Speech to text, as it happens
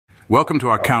Welcome to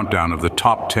our countdown of the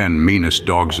top 10 meanest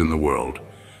dogs in the world.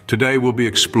 Today we'll be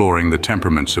exploring the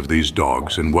temperaments of these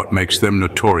dogs and what makes them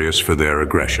notorious for their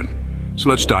aggression. So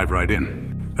let's dive right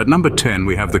in. At number 10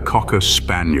 we have the Cocker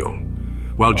Spaniel.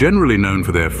 While generally known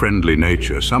for their friendly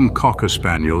nature, some Cocker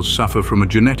Spaniels suffer from a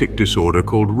genetic disorder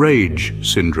called rage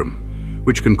syndrome,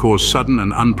 which can cause sudden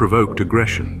and unprovoked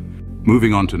aggression.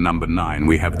 Moving on to number 9,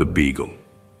 we have the Beagle.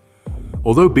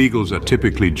 Although Beagles are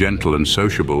typically gentle and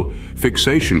sociable,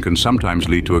 fixation can sometimes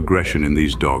lead to aggression in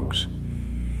these dogs.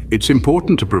 It's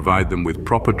important to provide them with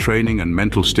proper training and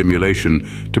mental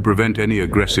stimulation to prevent any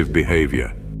aggressive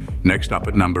behavior. Next up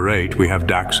at number 8, we have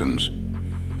Dachshunds.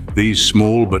 These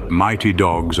small but mighty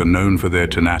dogs are known for their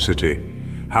tenacity.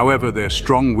 However, their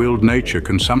strong-willed nature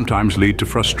can sometimes lead to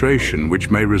frustration,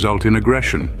 which may result in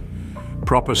aggression.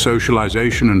 Proper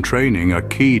socialization and training are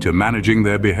key to managing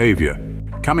their behavior.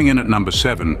 Coming in at number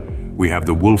 7, we have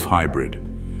the Wolf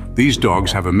Hybrid. These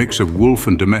dogs have a mix of wolf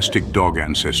and domestic dog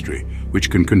ancestry, which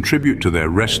can contribute to their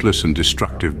restless and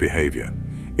destructive behavior.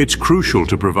 It's crucial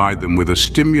to provide them with a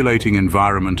stimulating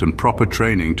environment and proper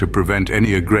training to prevent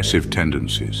any aggressive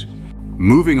tendencies.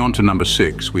 Moving on to number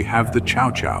 6, we have the Chow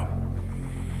Chow.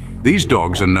 These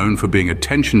dogs are known for being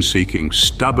attention-seeking,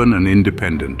 stubborn and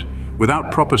independent.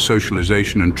 Without proper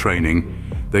socialization and training,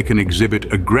 they can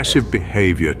exhibit aggressive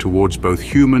behavior towards both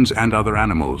humans and other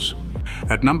animals.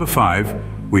 At number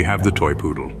 5, we have the Toy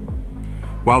Poodle.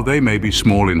 While they may be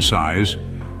small in size,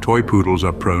 Toy Poodles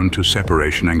are prone to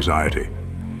separation anxiety.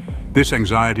 This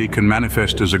anxiety can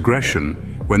manifest as aggression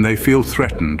when they feel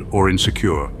threatened or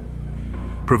insecure.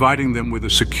 Providing them with a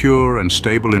secure and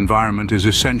stable environment is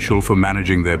essential for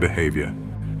managing their behavior.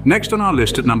 Next on our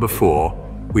list at number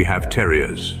 4, we have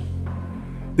Terriers.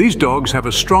 These dogs have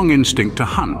a strong instinct to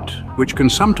hunt, which can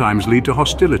sometimes lead to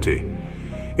hostility.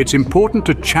 It's important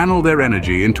to channel their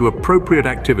energy into appropriate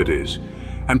activities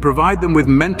and provide them with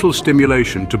mental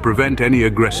stimulation to prevent any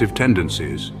aggressive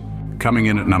tendencies. Coming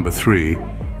in at number 3,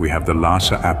 we have the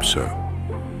Lhasa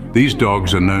Apso. These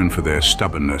dogs are known for their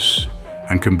stubbornness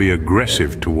and can be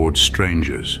aggressive towards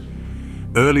strangers.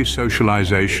 Early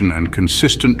socialization and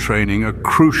consistent training are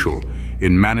crucial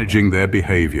in managing their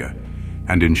behavior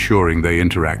and ensuring they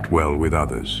interact well with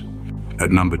others.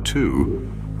 At number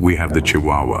 2, we have the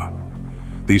Chihuahua.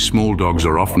 These small dogs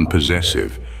are often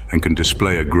possessive and can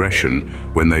display aggression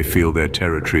when they feel their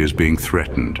territory is being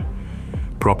threatened.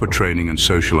 Proper training and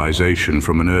socialization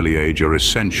from an early age are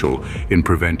essential in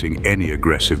preventing any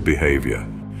aggressive behavior.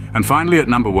 And finally, at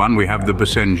number 1, we have the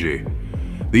Basenji.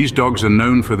 These dogs are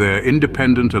known for their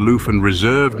independent, aloof and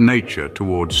reserved nature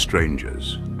towards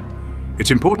strangers. It's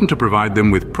important to provide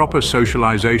them with proper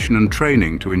socialization and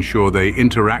training to ensure they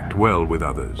interact well with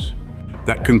others.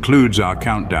 That concludes our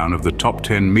countdown of the top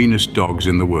 10 meanest dogs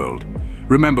in the world.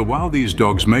 Remember, while these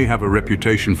dogs may have a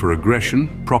reputation for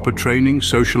aggression, proper training,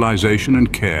 socialization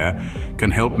and care can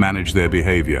help manage their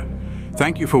behavior.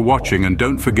 Thank you for watching, and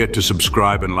don't forget to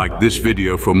subscribe and like this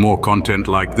video for more content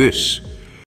like this.